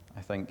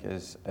think,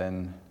 is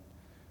in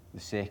the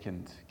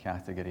second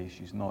category.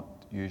 She's not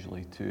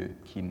usually too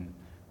keen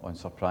on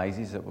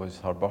surprises. It was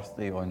her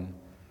birthday on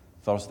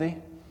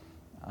Thursday,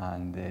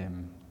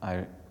 and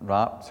I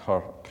wrapped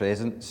her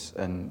presents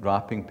in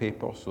wrapping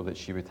paper so that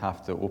she would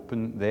have to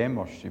open them,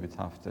 or she would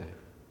have to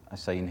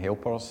assign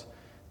helpers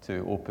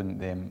to open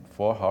them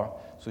for her.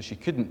 So she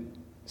couldn't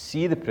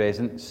see the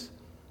presents,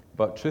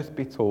 but truth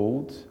be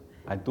told,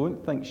 I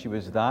don't think she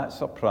was that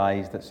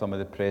surprised at some of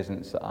the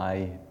presents that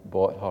I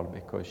bought her,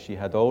 because she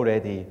had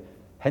already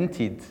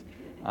hinted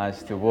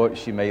as to what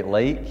she might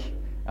like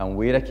and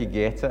where I could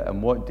get it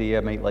and what day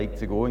I might like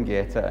to go and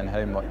get it and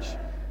how much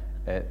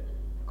it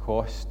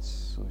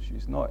costs. So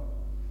she's not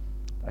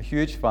a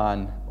huge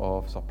fan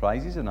of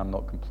surprises, and I'm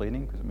not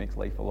complaining because it makes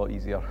life a lot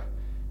easier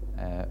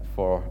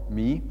for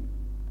me.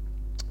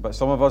 But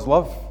some of us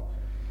love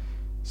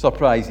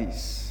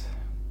surprises.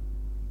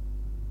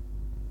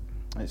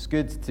 It's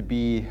good to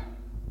be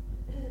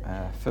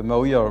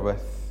familiar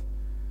with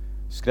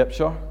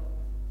Scripture.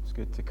 It's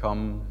good to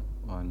come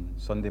on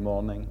Sunday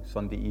morning,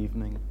 Sunday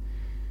evening,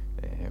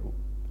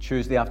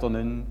 Tuesday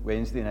afternoon,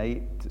 Wednesday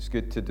night. It's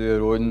good to do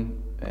our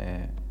own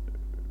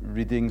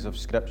readings of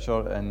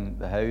Scripture in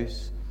the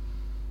house.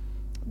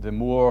 The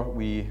more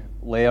we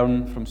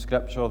learn from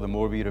Scripture, the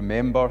more we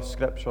remember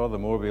Scripture, the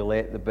more we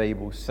let the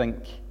Bible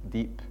sink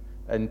deep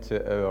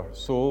into our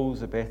souls,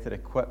 the better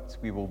equipped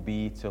we will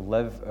be to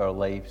live our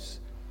lives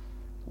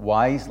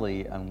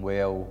wisely and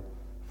well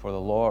for the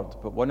Lord.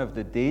 But one of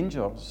the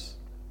dangers,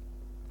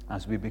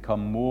 as we become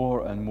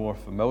more and more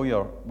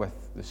familiar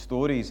with the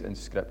stories in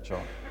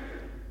Scripture,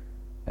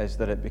 is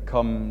that it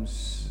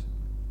becomes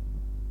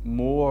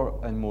more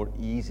and more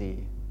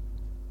easy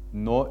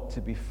not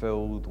to be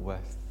filled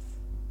with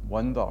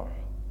wonder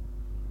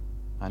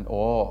and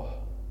awe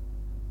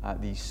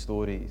at these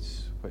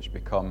stories which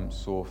become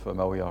so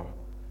familiar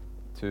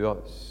to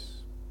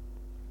us.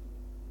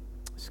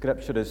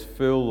 Scripture is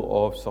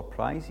full of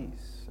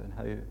surprises, and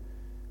how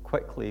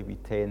quickly we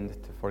tend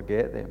to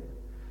forget them.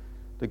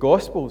 The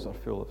Gospels are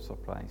full of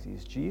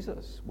surprises.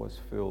 Jesus was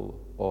full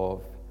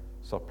of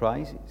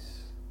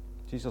surprises.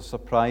 Jesus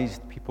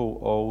surprised people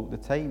all the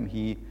time.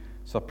 He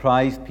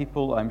surprised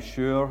people, I'm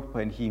sure,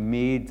 when he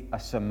made a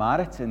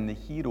Samaritan the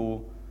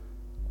hero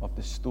of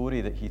the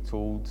story that he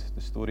told,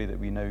 the story that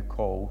we now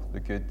call the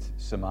Good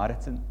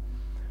Samaritan.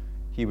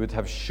 He would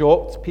have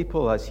shocked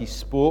people as he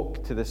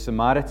spoke to the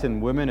Samaritan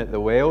woman at the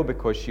well,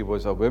 because she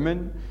was a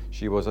woman,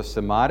 she was a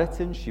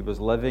Samaritan, she was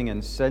living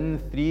in sin.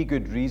 3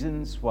 good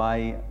reasons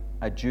why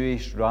a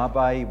Jewish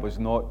rabbi was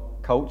not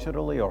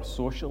culturally or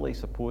socially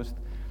supposed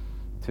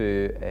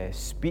to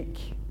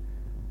speak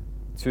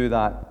to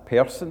that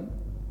person,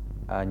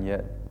 and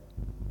yet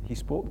he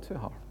spoke to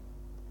her.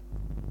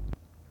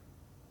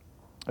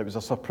 It was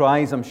a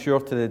surprise, I'm sure,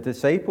 to the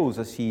disciples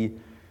as he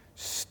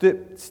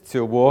stooped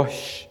to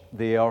wash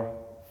their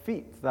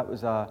feet. That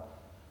was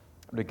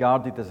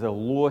regarded as the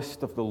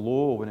lowest of the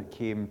low when it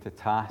came to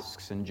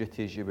tasks and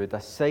duties. You would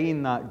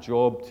assign that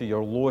job to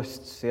your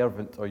lowest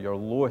servant or your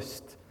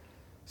lowest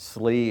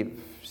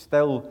slave.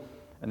 Still,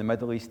 in the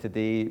Middle East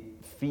today,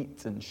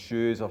 feet and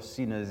shoes are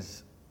seen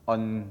as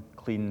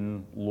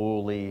unclean,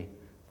 lowly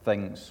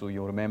things. So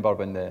you'll remember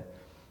when the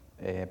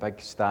big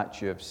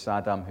statue of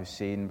Saddam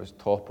Hussein was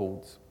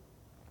toppled,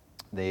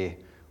 they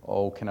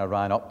all kind of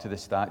ran up to the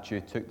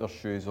statue, took their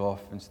shoes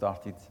off and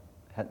started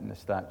hitting the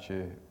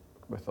statue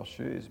with their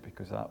shoes,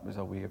 because that was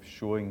a way of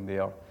showing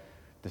their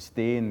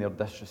disdain, their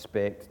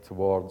disrespect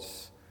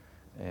towards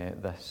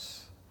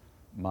this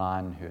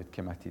man who had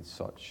committed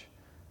such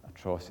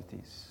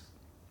atrocities.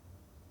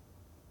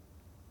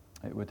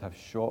 It would have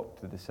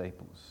shocked the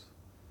disciples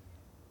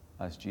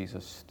as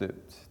Jesus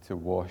stooped to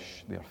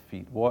wash their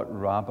feet. What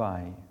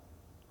rabbi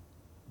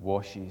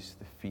washes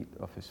the feet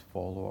of his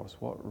followers?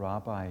 What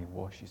rabbi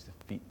washes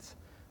the feet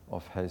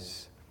of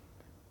his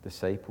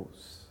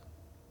disciples?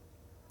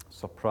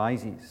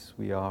 Surprises.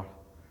 We are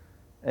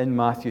in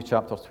Matthew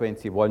chapter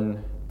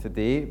 21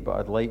 today, but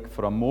I'd like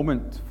for a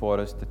moment for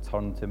us to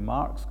turn to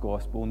Mark's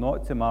Gospel,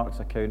 not to Mark's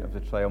account of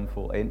the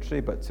triumphal entry,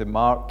 but to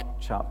Mark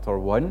chapter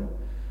 1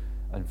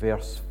 and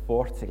verse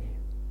 40.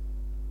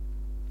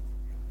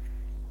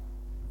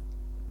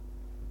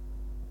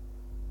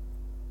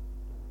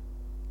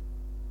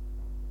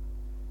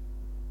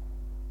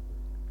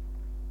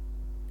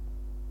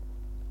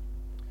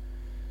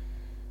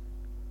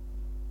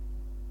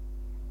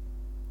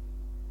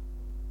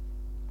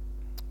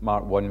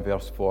 Mark 1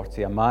 verse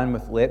 40, a man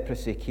with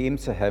leprosy came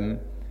to him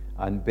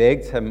and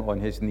begged him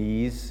on his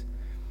knees,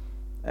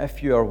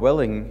 "If you are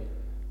willing,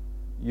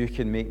 you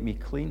can make me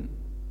clean."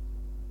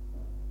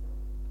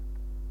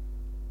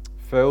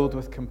 Filled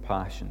with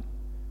compassion,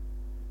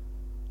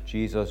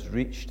 Jesus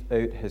reached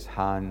out his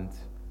hand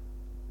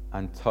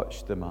and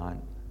touched the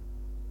man.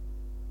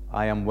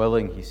 "I am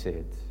willing," he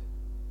said,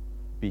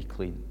 "be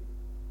clean."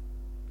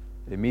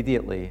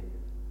 Immediately,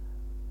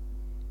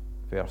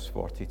 verse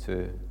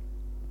 42,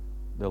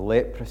 the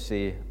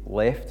leprosy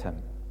left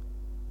him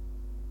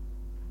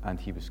and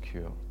he was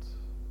cured.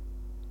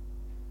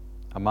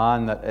 A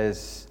man that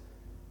is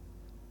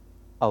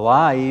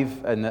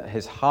alive and that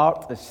his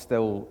heart is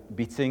still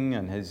beating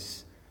and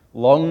his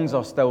lungs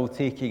are still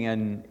taking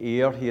in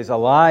air. He is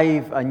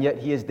alive and yet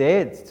he is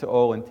dead to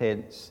all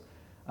intents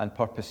and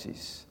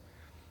purposes.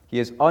 He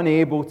is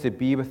unable to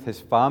be with his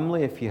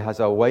family if he has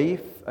a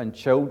wife and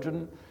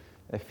children.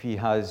 If he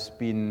has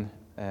been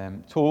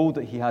told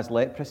that he has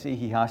leprosy,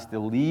 he has to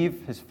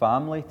leave his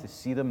family to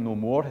see them no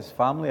more. His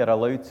family are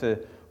allowed to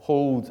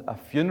hold a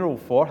funeral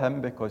for him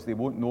because they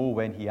won't know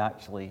when he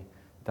actually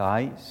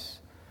dies.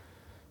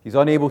 He's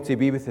unable to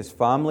be with his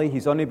family.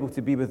 He's unable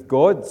to be with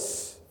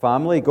God's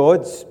family,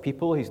 God's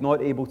people. He's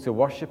not able to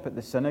worship at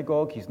the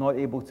synagogue. He's not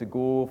able to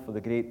go for the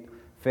great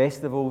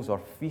festivals or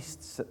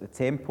feasts at the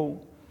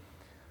temple.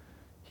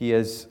 He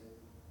is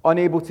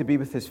unable to be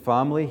with his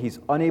family. He's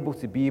unable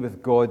to be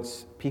with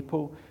God's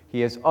people.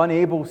 He is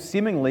unable,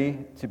 seemingly,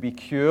 to be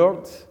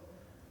cured.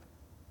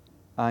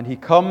 And he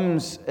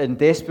comes in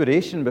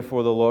desperation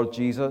before the Lord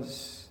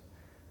Jesus.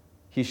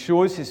 He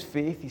shows his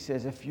faith. He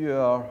says, if you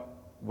are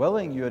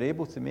willing, you are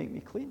able to make me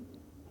clean.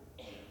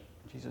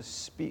 Jesus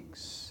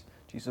speaks.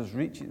 Jesus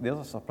reaches, there's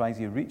a surprise.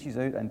 He reaches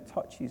out and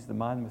touches the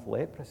man with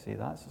leprosy.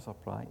 That's a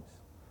surprise.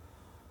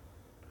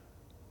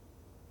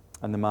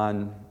 And the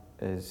man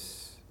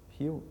is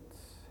healed.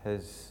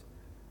 His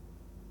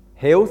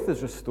health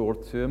is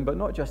restored to him, but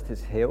not just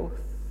his health,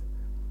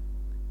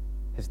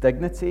 his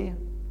dignity,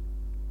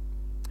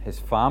 his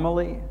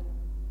family,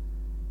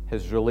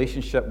 his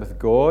relationship with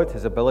God,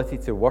 his ability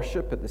to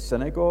worship at the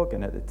synagogue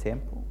and at the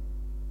temple,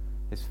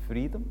 his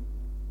freedom,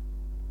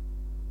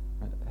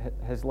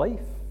 his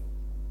life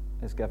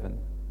is given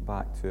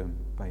back to him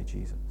by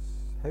Jesus.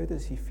 How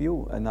does he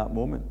feel in that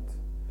moment?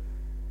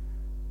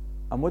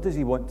 And what does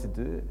he want to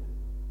do?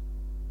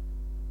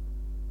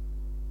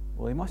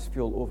 Well, he must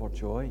feel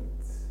overjoyed.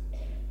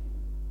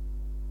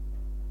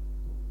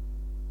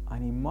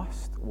 And he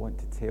must want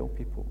to tell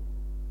people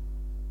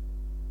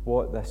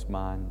what this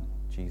man,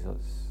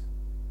 Jesus,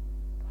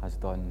 has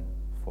done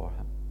for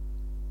him.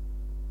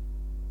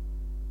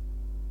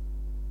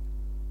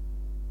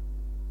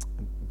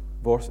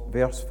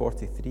 Verse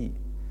 43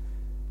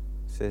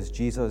 says,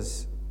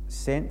 Jesus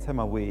sent him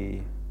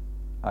away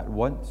at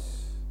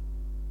once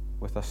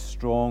with a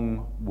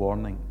strong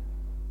warning.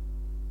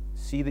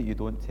 See that you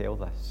don't tell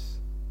this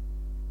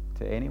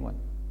to anyone.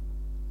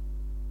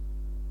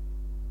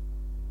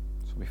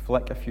 So we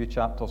flick a few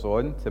chapters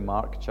on to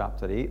Mark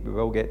chapter 8. We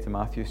will get to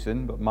Matthew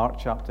soon, but Mark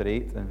chapter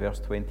 8 and verse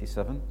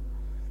 27.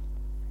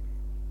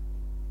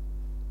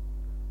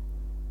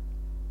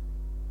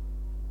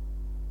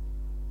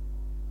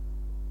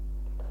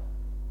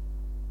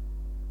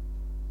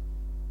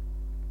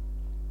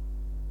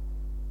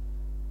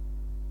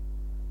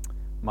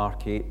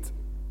 Mark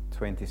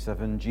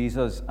 8:27.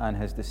 Jesus and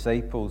his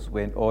disciples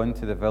went on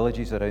to the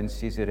villages around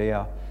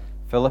Caesarea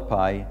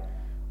Philippi.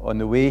 On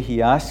the way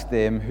he asked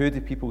them, who do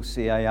people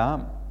say I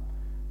am?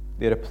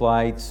 They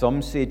replied,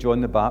 some say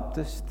John the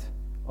Baptist,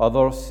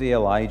 others say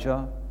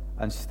Elijah,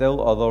 and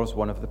still others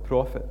one of the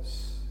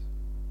prophets.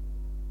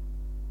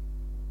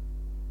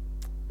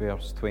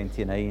 Verse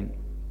 29.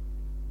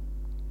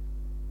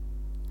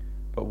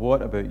 But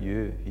what about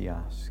you? He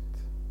asked.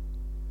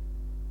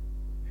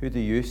 Who do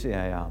you say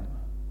I am?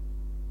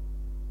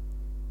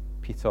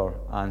 Peter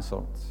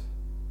answered,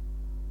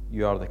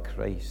 you are the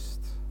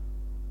Christ.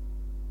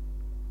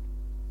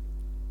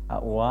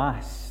 At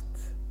last,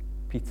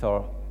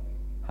 Peter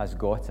has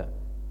got it.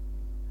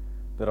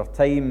 There are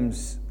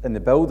times in the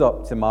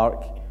build-up to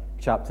Mark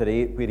chapter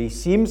 8 where he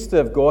seems to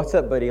have got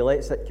it, but he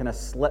lets it kind of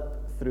slip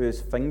through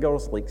his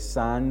fingers like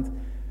sand.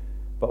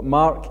 But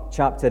Mark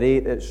chapter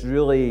 8, it's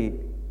really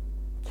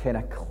kind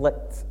of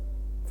clicked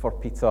for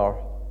Peter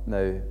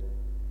now.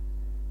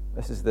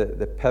 This is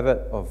the pivot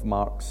of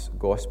Mark's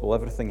gospel.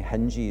 Everything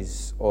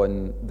hinges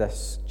on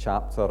this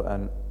chapter,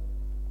 and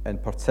in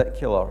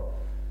particular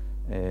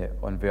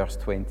on verse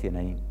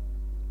 29.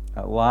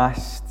 At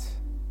last,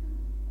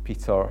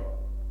 Peter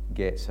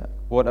gets it.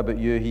 What about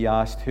you? He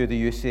asked. Who do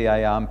you say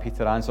I am?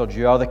 Peter answered,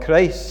 you are the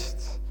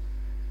Christ.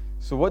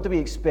 So what do we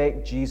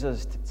expect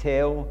Jesus to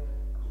tell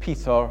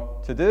Peter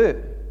to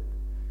do?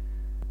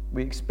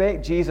 We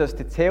expect Jesus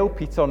to tell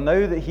Peter,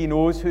 now that he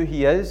knows who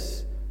he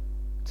is,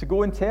 to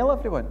go and tell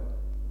everyone.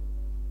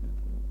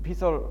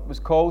 Peter was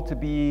called to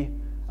be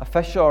a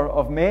fisher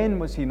of men,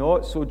 was he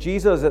not? So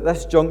Jesus at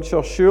this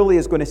juncture surely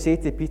is going to say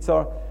to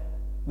Peter,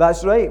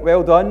 that's right,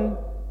 well done.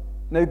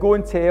 Now go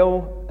and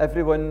tell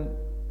everyone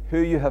who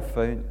you have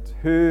found,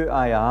 who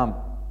I am,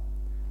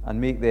 and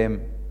make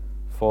them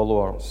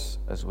followers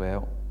as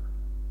well.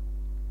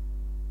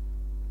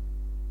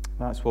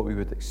 That's what we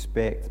would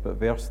expect. But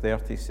verse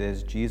 30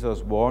 says,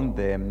 Jesus warned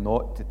them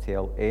not to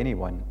tell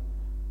anyone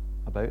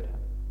about him.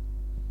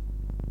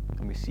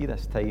 And we see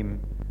this time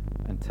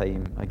and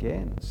time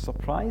again. It's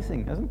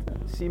surprising, isn't it?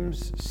 It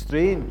seems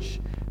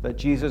strange that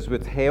Jesus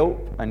would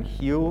help and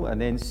heal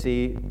and then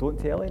say, don't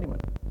tell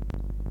anyone.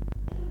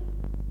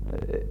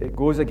 It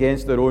goes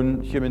against their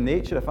own human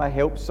nature. If I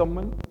help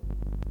someone,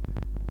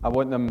 I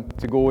want them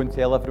to go and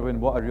tell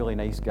everyone what a really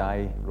nice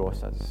guy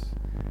Ross is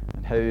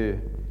and how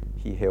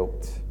he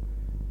helped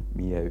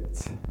me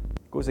out.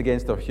 goes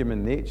against our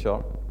human nature,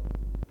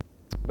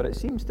 but it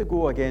seems to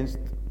go against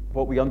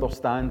what we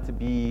understand to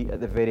be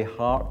at the very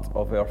heart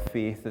of our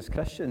faith as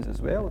Christians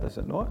as well, does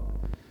it not?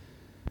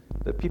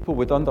 That people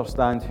would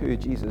understand who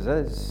Jesus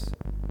is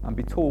and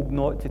be told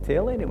not to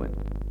tell anyone.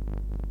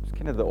 It's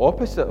kind of the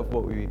opposite of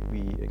what we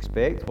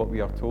expect, what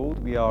we are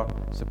told. We are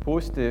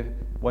supposed to,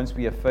 once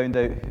we have found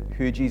out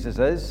who Jesus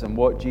is and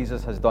what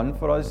Jesus has done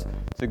for us,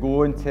 to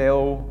go and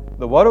tell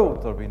the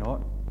world, are we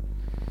not?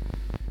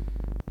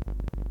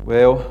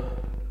 Well,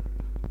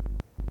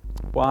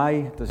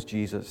 why does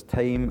Jesus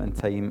time and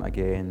time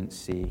again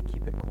say,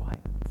 keep it quiet,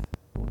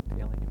 don't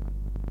tell anyone?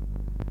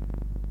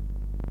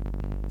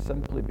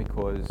 Simply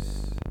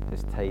because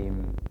his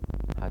time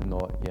had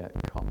not yet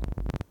come.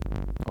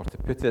 Or to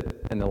put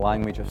it in the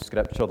language of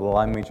Scripture, the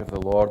language of the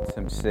Lord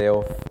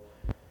himself,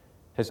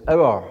 his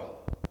hour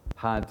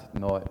had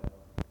not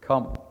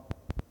come.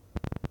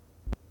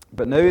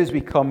 But now as we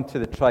come to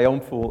the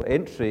triumphal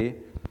entry,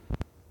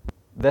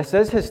 this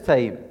is his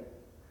time.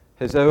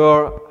 His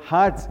hour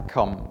had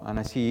come, and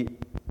as he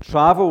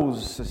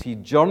travels, as he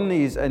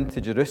journeys into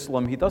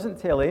Jerusalem, he doesn't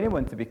tell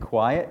anyone to be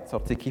quiet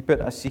or to keep it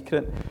a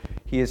secret.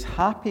 He is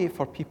happy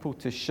for people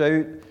to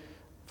shout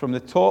from the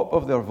top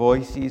of their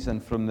voices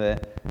and from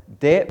the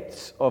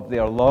depths of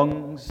their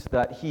lungs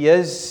that he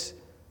is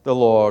the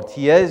Lord,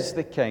 he is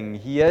the King,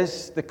 he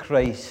is the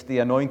Christ, the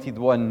anointed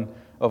one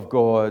of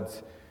God.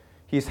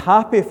 He's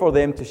happy for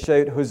them to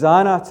shout,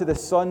 Hosanna to the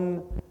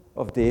Son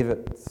of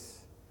David.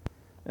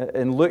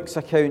 In Luke's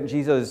account,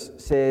 Jesus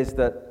says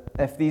that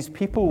if these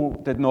people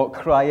did not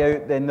cry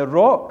out, then the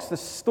rocks, the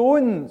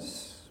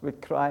stones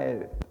would cry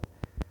out.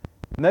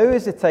 Now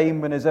is the time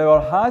when his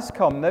hour has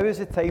come. Now is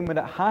the time when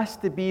it has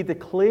to be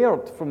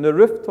declared from the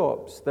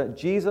rooftops that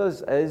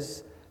Jesus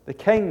is the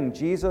King,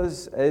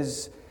 Jesus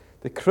is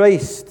the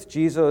Christ,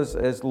 Jesus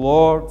is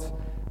Lord,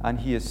 and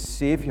he is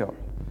Savior.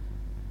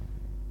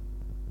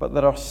 But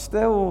there are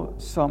still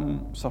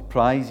some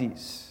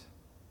surprises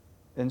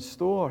in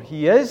store.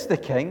 He is the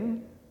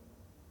King,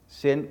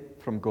 sent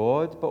from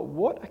God, but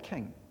what a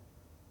king.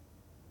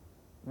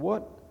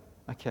 What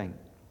a king.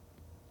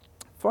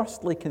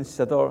 Firstly,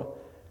 consider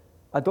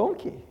a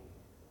donkey.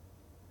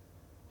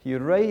 He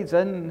rides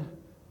in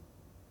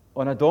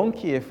on a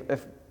donkey.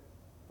 If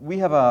we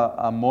have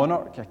a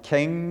monarch, a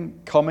king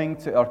coming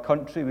to our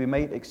country, we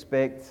might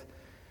expect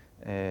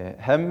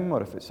him,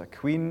 or if it's a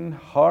queen,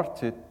 her,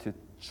 to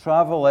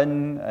travel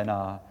in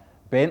a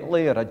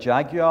Bentley or a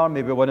Jaguar,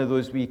 maybe one of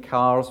those wee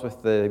cars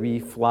with the wee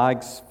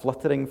flags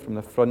fluttering from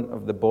the front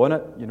of the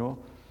bonnet,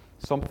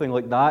 something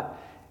like that.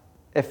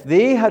 If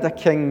they had a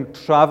king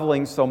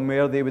traveling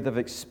somewhere, they would have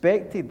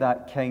expected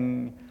that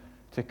king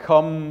to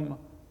come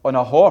on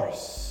a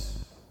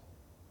horse.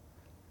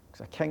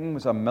 Because a king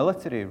was a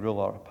military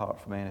ruler apart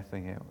from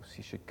anything else.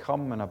 He should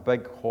come on a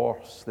big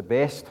horse, the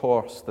best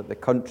horse that the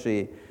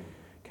country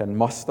can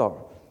muster.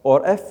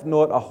 Or if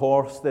not a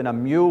horse, then a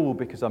mule,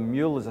 because a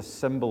mule is a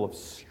symbol of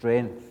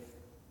strength.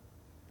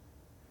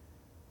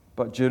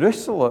 But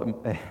Jesus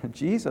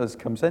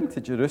comes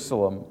into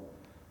Jerusalem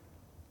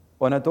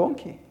on a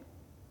donkey.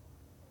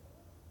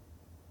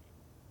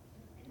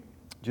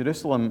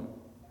 Jerusalem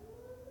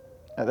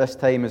at this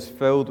time is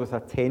filled with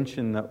a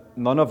tension that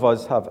none of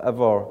us have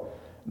ever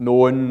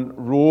known.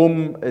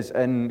 Rome is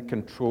in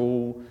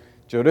control.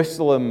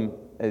 Jerusalem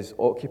is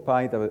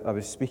occupied. I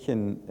was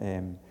speaking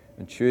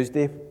on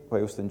Tuesday,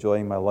 whilst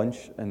enjoying my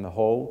lunch in the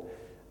hall,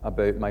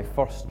 about my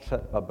first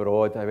trip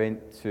abroad. I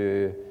went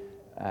to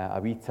a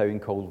wee town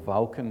called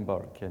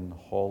Valkenburg in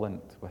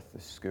Holland with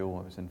the school.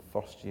 I was in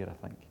first year,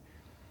 I think.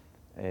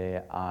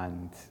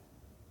 And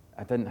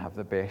I didn't have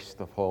the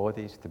best of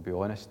holidays, to be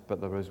honest, but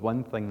there was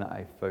one thing that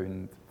I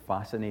found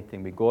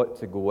fascinating. We got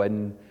to go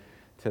in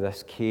to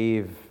this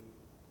cave,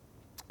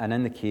 and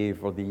in the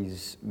cave were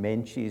these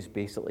mentions,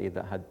 basically,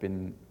 that had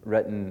been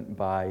written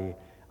by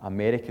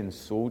American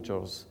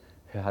soldiers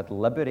who had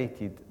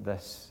liberated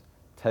this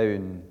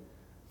town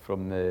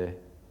from the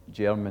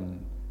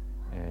German,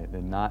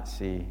 the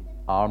Nazi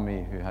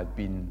army who had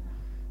been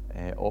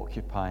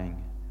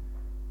occupying.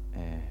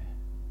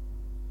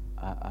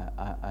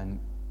 And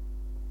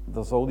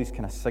there's all these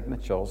kind of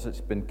signatures.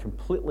 It's been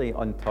completely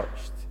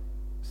untouched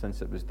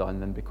since it was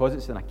done. And because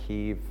it's in a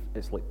cave,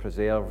 it's like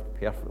preserved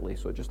perfectly.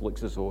 So it just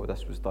looks as though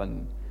this was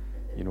done,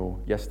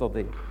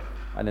 yesterday.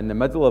 And in the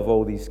middle of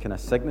all these kind of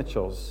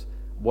signatures,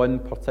 one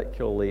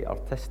particularly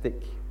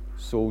artistic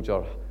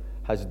soldier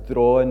has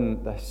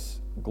drawn this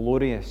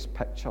glorious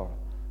picture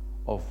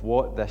of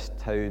what this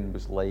town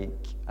was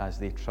like as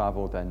they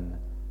travelled in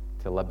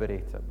to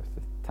liberate it, with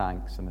the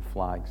tanks and the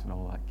flags and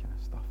all that kind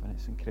of stuff. And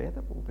it's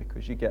incredible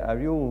because you get a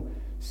real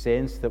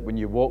sense that when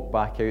you walk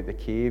back out the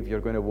cave,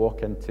 you're going to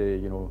walk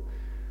into,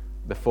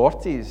 the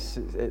 40s.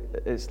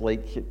 It's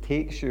like it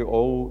takes you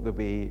all the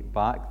way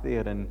back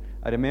there. And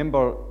I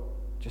remember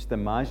just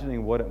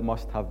imagining what it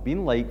must have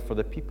been like for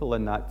the people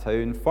in that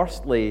town,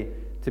 firstly,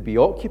 to be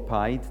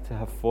occupied, to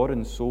have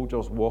foreign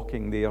soldiers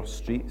walking their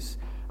streets,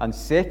 and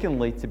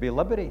secondly, to be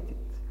liberated.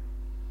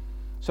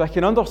 So I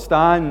can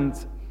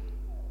understand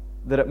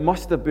that it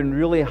must have been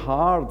really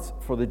hard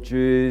for the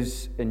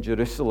Jews in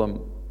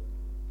Jerusalem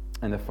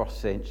in the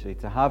first century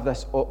to have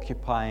this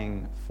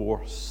occupying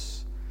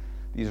force,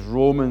 these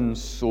Roman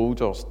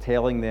soldiers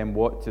telling them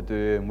what to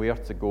do and where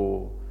to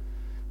go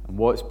and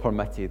what's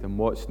permitted and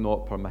what's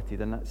not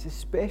permitted. And it's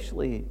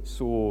especially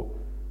so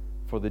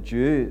for the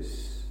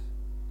Jews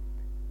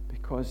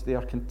because they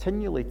are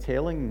continually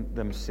telling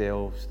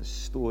themselves the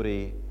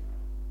story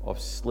of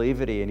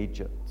slavery in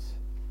Egypt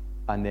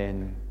and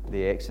then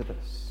the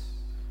Exodus.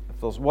 If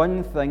there's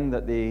one thing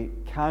that they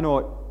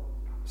cannot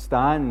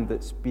stand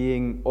that's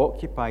being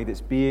occupied,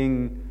 it's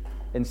being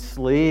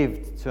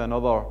enslaved to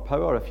another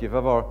power. If you've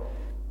ever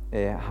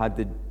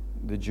had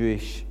the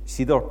Jewish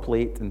Seder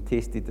plate and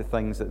tasted the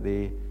things that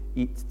they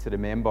eat to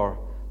remember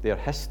their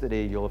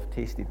history, you'll have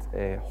tasted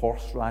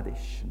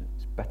horseradish and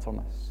its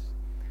bitterness.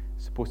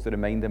 It's supposed to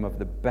remind them of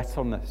the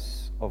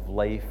bitterness of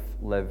life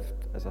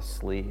lived as a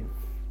slave.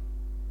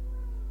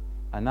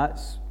 And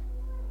that's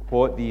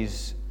what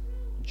these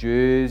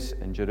Jews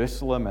in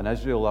Jerusalem and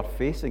Israel are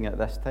facing at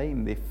this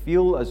time. They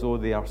feel as though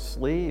they are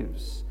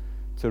slaves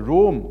to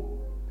Rome.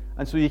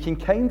 And so you can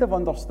kind of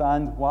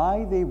understand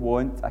why they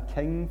want a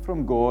king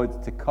from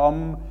God to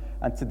come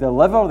and to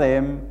deliver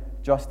them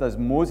just as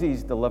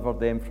Moses delivered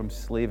them from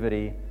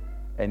slavery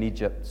in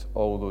Egypt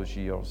all those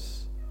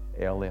years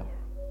earlier.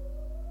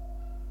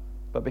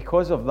 But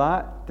because of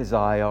that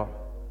desire,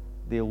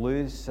 they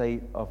lose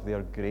sight of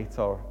their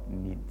greater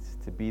need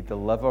to be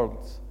delivered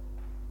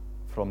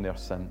from their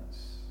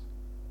sins.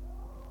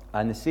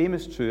 And the same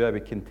is true, I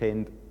would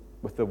contend,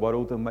 with the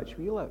world in which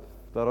we live.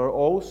 There are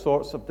all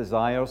sorts of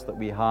desires that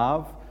we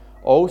have,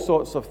 all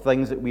sorts of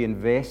things that we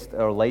invest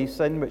our lives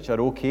in, which are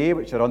okay,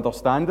 which are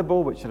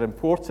understandable, which are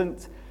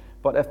important.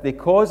 But if they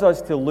cause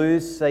us to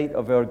lose sight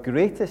of our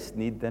greatest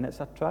need, then it's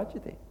a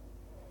tragedy.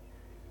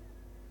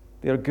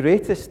 Their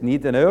greatest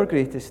need and our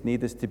greatest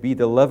need is to be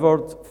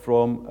delivered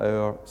from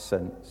our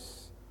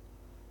sins.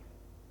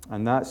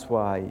 And that's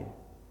why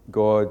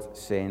God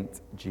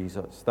sent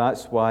Jesus.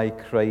 That's why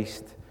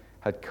Christ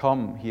had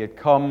come. He had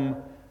come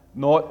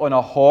not on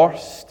a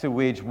horse to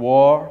wage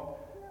war.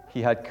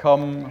 He had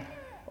come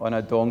on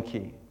a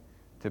donkey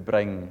to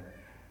bring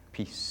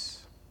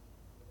peace.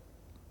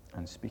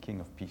 And speaking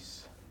of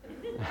peace,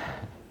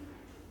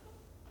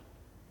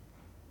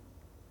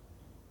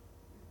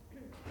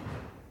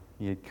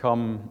 he had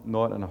come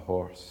not on a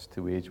horse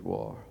to wage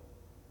war,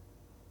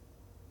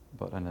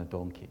 but on a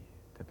donkey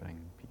to bring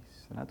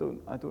peace. And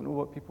I don't know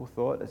what people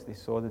thought as they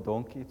saw the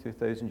donkey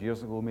 2,000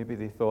 years ago. Maybe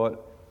they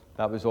thought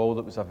that was all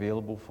that was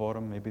available for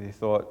them. Maybe they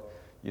thought,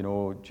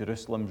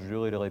 Jerusalem's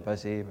really, really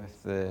busy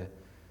with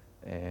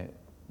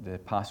the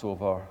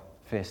Passover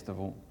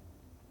festival.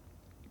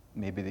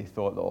 Maybe they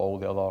thought that all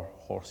the other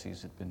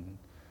horses had been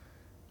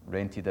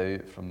rented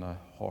out from the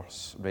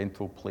horse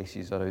rental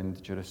places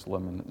around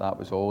Jerusalem, and that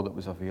was all that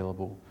was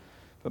available.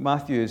 But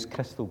Matthew is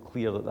crystal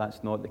clear that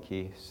that's not the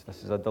case.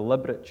 This is a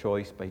deliberate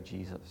choice by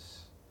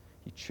Jesus.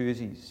 He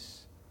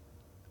chooses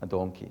a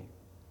donkey.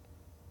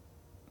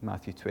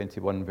 Matthew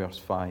 21, verse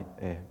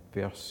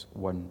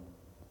 1.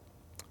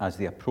 As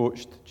they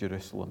approached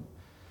Jerusalem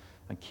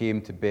and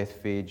came to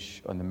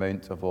Bethphage on the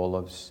Mount of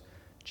Olives,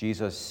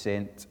 Jesus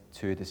sent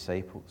 2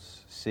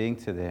 disciples, saying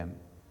to them,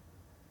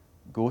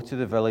 "Go to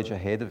the village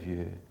ahead of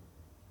you,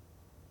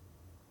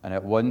 and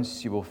at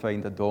once you will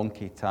find a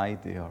donkey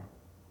tied there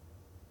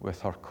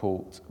with her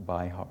colt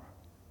by her.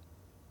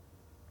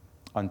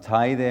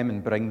 Untie them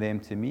and bring them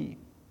to me.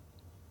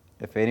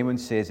 If anyone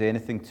says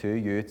anything to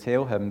you,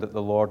 tell him that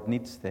the Lord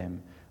needs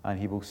them, and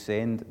he will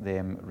send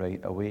them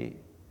right away."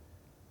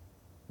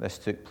 This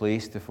took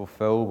place to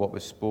fulfill what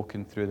was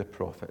spoken through the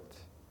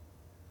prophet.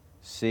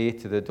 "Say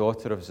to the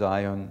daughter of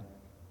Zion,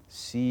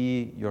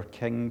 see, your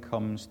king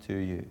comes to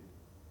you,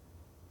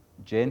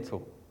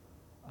 gentle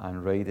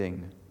and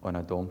riding on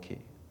a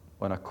donkey,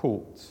 on a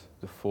colt,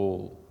 the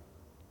foal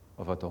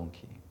of a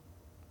donkey."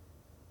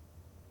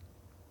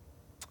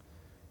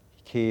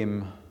 He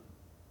came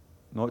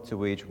not to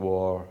wage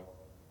war,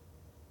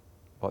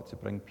 but to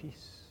bring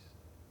peace.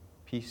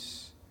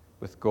 Peace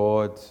with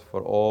God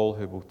for all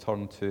who will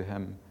turn to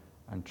him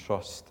and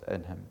trust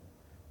in him.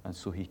 And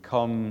so he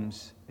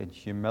comes in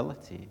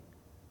humility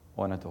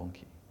on a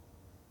donkey.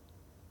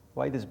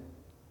 Why does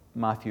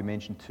Matthew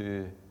mention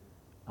 2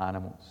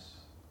 animals?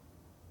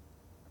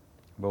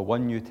 Well,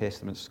 one New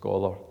Testament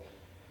scholar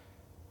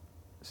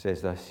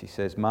says this. He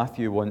says,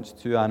 Matthew wants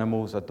 2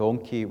 animals, a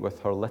donkey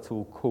with her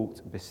little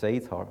colt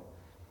beside her,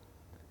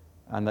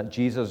 and that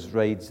Jesus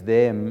rides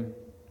them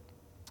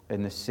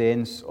in the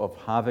sense of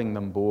having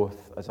them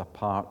both as a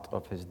part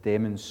of his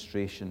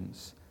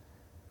demonstrations,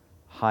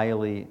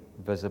 highly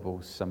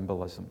visible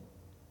symbolism.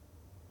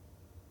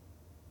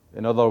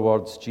 In other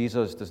words,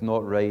 Jesus does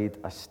not ride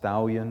a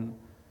stallion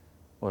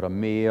or a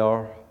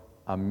mare,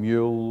 a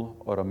mule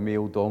or a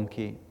male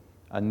donkey,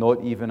 and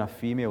not even a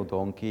female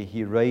donkey.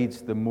 He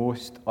rides the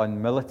most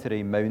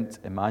unmilitary mount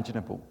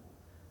imaginable,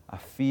 a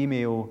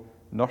female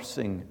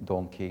nursing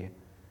donkey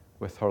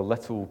with her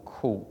little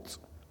colt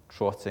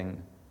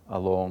trotting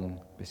along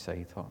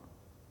beside her.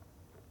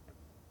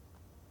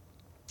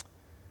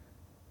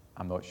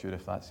 I'm not sure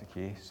if that's the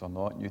case or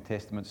not. New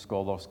Testament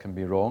scholars can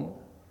be wrong.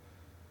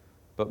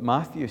 But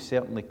Matthew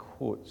certainly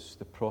quotes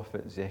the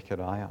prophet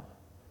Zechariah,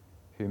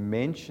 who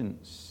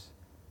mentions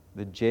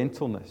the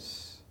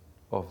gentleness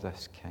of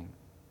this king.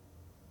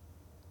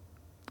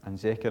 And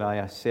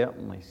Zechariah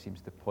certainly seems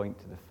to point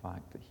to the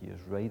fact that he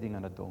is riding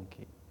on a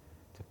donkey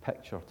to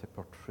picture, to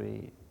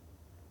portray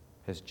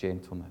his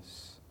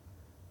gentleness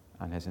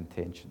and his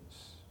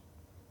intentions.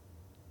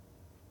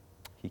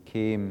 He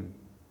came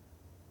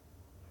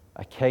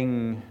a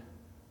king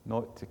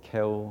not to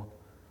kill,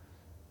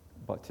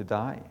 but to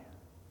die.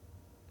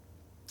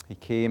 He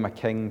came a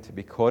king to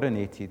be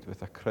coronated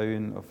with a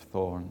crown of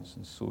thorns,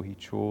 and so he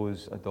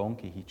chose a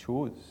donkey. He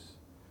chose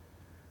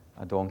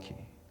a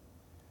donkey.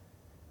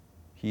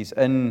 He's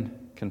in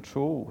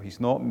control.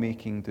 He's not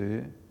making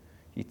do.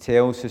 He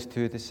tells his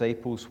two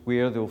disciples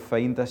where they'll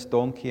find this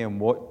donkey and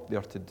what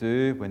they're to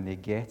do when they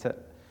get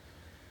it.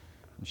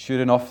 And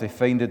sure enough, they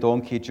find the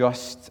donkey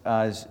just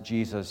as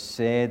Jesus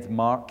said.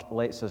 Mark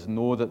lets us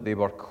know that they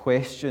were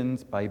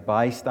questioned by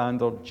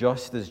bystanders,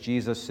 just as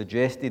Jesus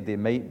suggested they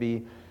might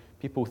be.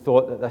 People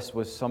thought that this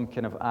was some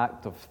kind of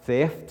act of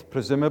theft,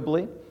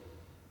 presumably.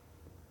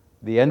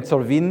 They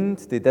intervened,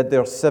 they did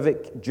their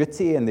civic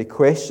duty, and they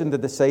questioned the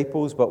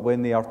disciples, but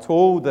when they are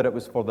told that it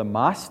was for the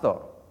master,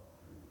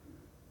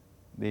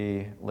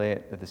 they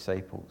let the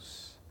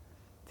disciples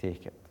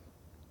take it.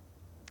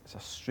 It's a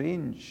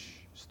strange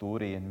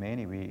story in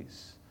many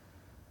ways,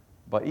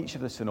 but each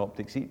of the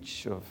synoptics,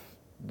 each of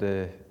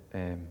the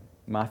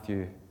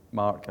Matthew,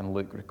 Mark, and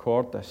Luke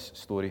record this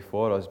story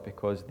for us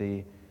because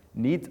they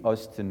need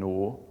us to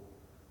know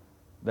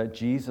that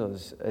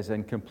Jesus is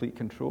in complete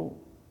control.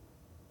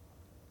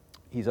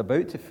 He's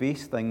about to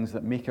face things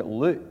that make it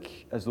look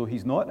as though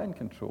he's not in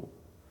control.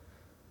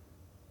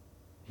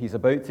 He's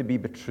about to be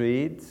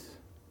betrayed.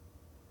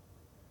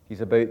 He's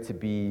about to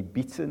be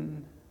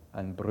beaten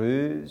and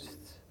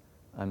bruised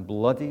and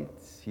bloodied.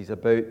 He's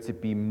about to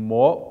be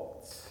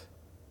mocked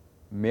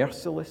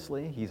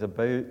mercilessly. He's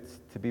about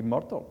to be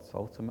murdered,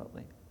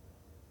 ultimately.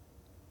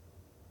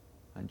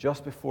 And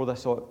just before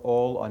this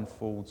all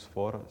unfolds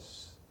for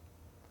us,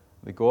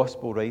 the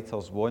gospel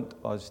writers want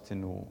us to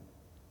know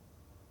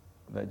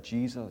that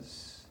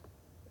Jesus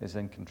is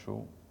in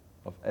control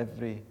of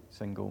every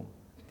single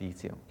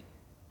detail.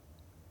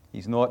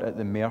 He's not at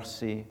the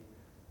mercy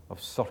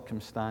of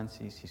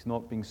circumstances. He's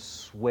not being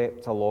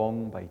swept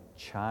along by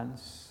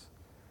chance.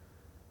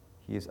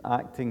 He is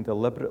acting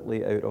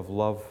deliberately out of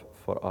love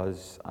for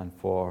us and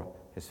for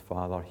his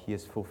Father. He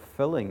is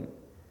fulfilling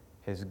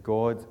his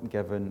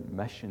God-given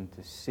mission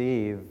to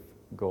save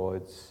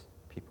God's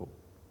people,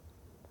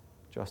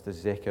 just as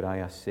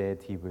Zechariah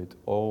said he would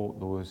all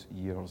those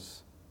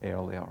years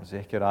earlier.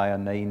 Zechariah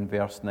 9,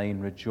 verse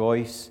 9,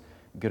 "Rejoice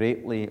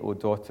greatly, O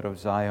daughter of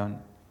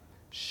Zion.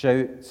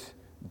 Shout,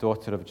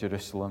 daughter of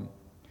Jerusalem.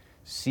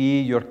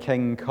 See, your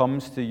king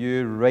comes to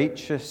you,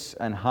 righteous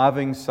and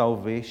having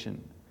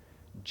salvation,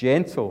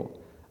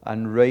 gentle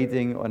and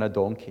riding on a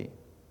donkey,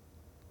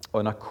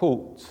 on a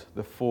colt,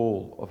 the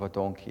foal of a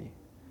donkey.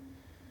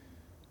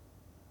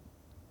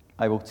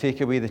 I will take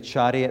away the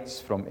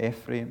chariots from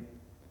Ephraim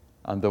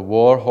and the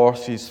war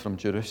horses from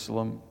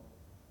Jerusalem,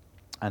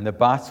 and the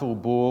battle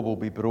bow will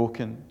be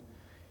broken.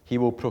 He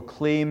will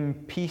proclaim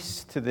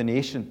peace to the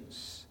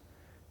nations.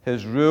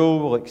 His rule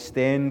will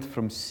extend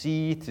from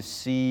sea to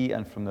sea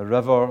and from the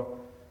river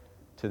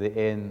to the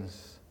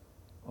ends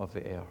of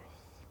the earth."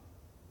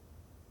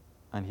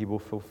 And he will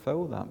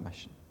fulfill that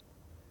mission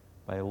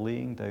by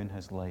laying down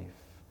his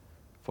life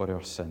for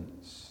our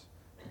sins,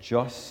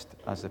 just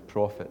as the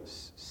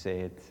prophets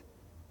said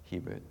he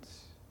would.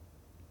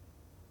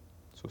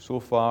 So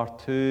far,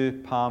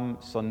 2 Palm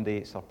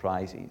Sunday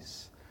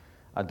surprises: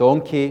 a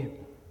donkey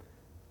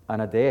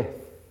and a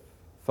death.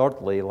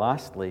 Thirdly,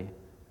 lastly,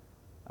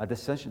 a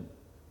decision.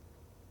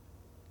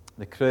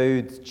 The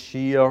crowd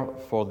cheer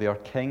for their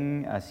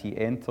king as he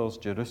enters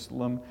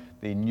Jerusalem.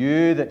 They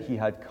knew that he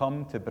had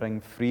come to bring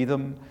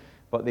freedom,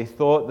 but they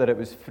thought that it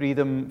was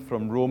freedom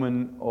from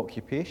Roman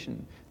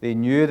occupation. They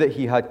knew that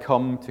he had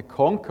come to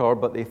conquer,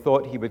 but they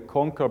thought he would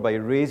conquer by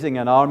raising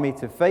an army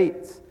to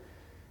fight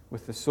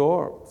with the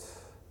sword.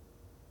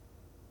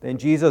 Then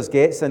Jesus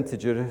gets into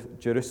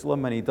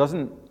Jerusalem and he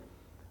doesn't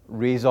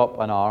raise up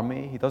an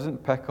army. He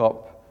doesn't pick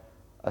up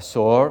a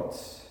sword.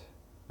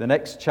 The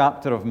next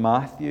chapter of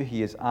Matthew,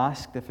 he is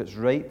asked if it's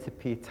right to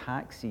pay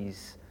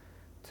taxes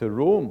to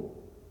Rome.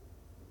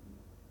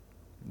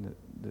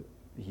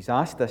 He's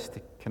asked this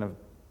to kind of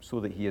so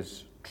that he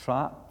is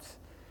trapped.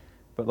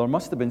 But there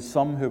must have been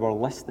some who were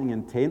listening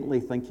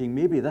intently, thinking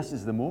maybe this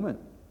is the moment.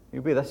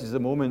 Maybe this is the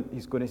moment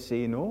he's going to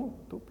say, "No,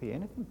 don't pay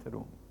anything to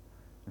Rome.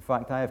 In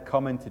fact, I have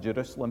come into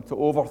Jerusalem to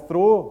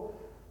overthrow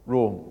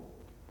Rome."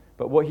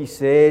 But what he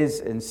says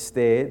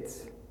instead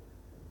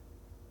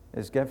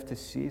is, "Give to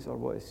Caesar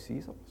what is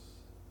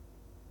Caesar's,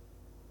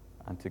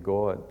 and to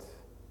God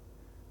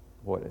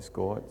what is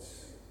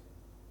God's."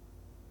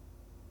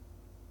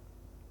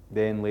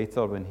 Then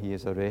later, when he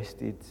is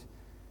arrested,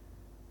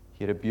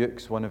 he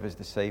rebukes one of his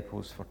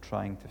disciples for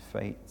trying to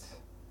fight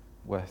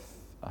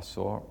with a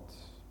sword.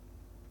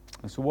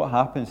 And so what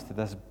happens to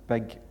this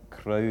big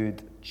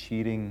crowd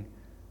cheering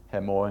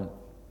him on?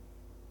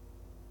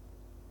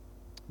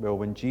 Well,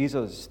 when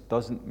Jesus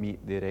doesn't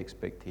meet their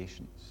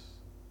expectations,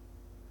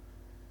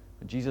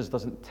 when Jesus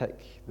doesn't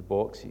tick the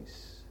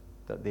boxes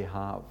that they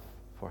have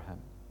for him,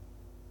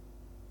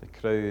 the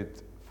crowd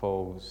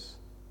falls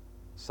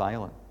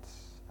silent.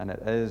 And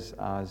it is,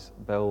 as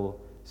Bill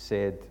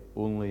said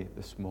only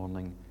this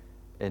morning,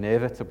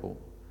 inevitable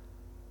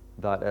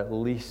that at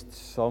least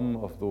some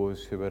of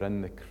those who were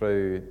in the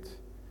crowd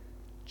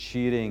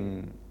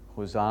cheering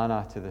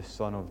Hosanna to the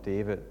Son of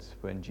David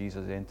when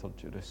Jesus entered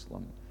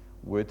Jerusalem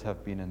would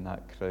have been in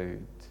that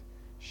crowd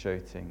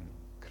shouting,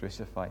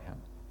 "Crucify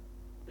him,"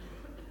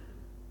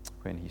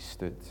 when he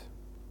stood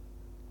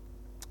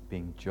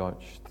being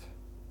judged.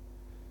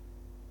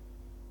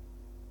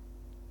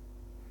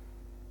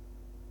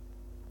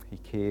 He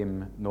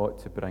came not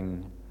to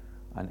bring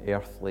an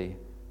earthly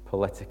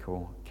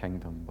political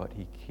kingdom, but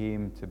he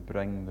came to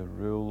bring the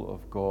rule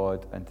of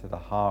God into the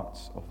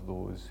hearts of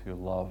those who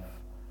love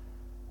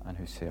and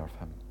who serve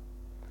him.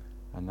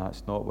 And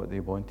that's not what they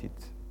wanted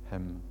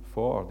him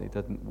for. They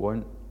didn't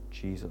want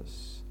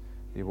Jesus.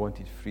 They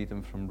wanted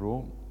freedom from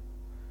Rome.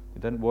 They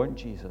didn't want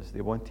Jesus.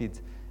 They wanted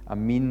a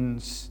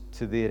means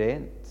to their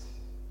end.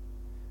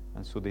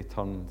 And so they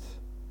turned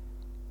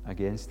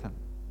against him.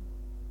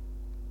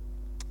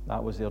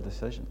 That was their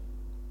decision.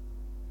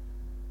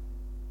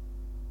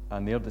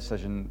 And their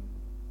decision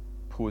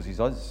poses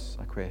us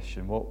a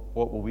question. What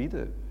will we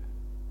do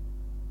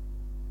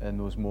in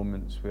those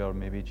moments where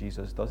maybe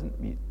Jesus doesn't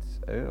meet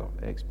our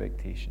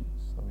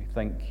expectations? Or we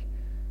think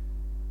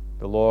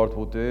the Lord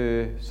will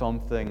do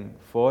something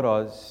for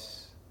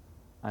us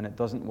and it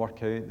doesn't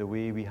work out the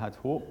way we had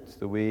hoped,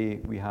 the way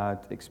we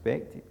had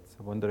expected.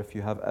 I wonder if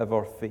you have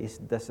ever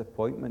faced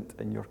disappointment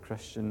in your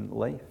Christian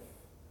life.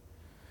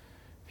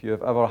 If you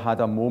have ever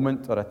had a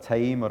moment or a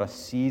time or a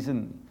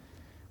season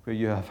where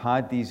you have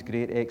had these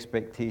great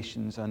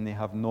expectations and they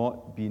have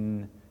not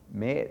been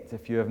met.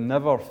 If you have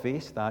never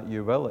faced that,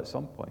 you will at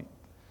some point.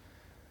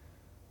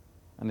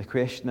 And the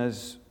question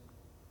is,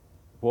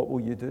 what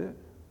will you do?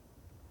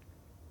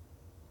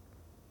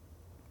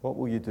 What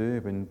will you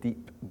do when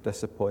deep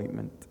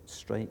disappointment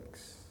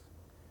strikes?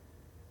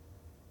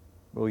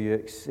 Will you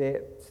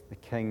accept the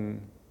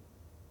King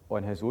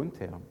on his own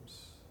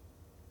terms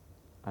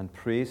and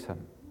praise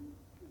him?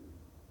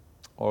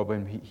 Or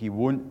when he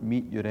won't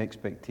meet your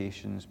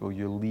expectations, will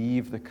you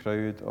leave the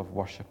crowd of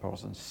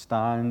worshippers and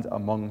stand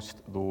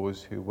amongst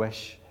those who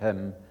wish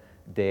him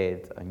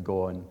dead and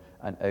gone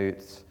and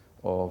out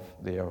of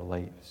their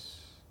lives?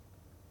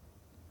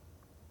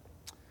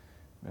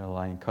 Well,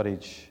 I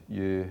encourage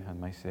you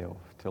and myself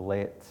to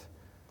let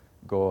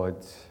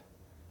God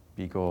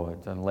be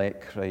God and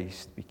let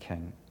Christ be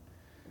King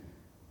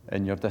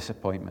in your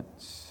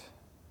disappointments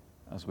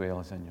as well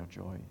as in your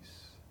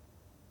joys.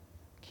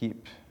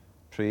 Keep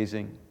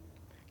praising,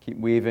 keep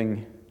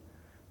waving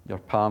your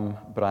palm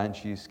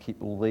branches, keep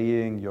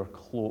laying your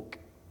cloak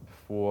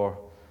before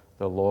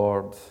the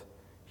Lord.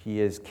 He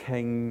is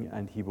King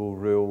and he will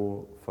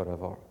rule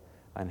forever.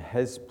 And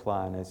his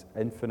plan is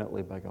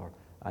infinitely bigger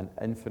and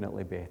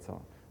infinitely better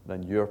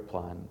than your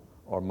plan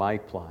or my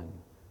plan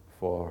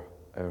for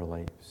our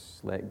lives.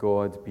 Let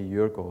God be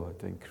your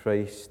God and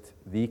Christ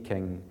the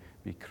King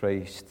be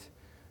Christ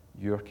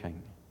your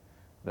King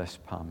this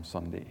Palm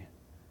Sunday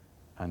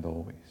and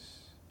always,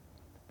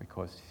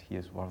 because he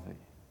is worthy.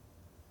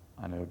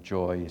 And our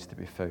joy is to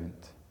be found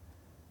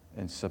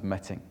in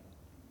submitting,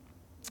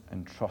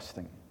 in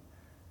trusting,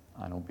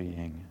 and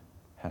obeying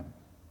him.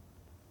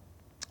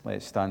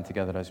 Let's stand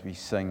together as we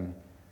sing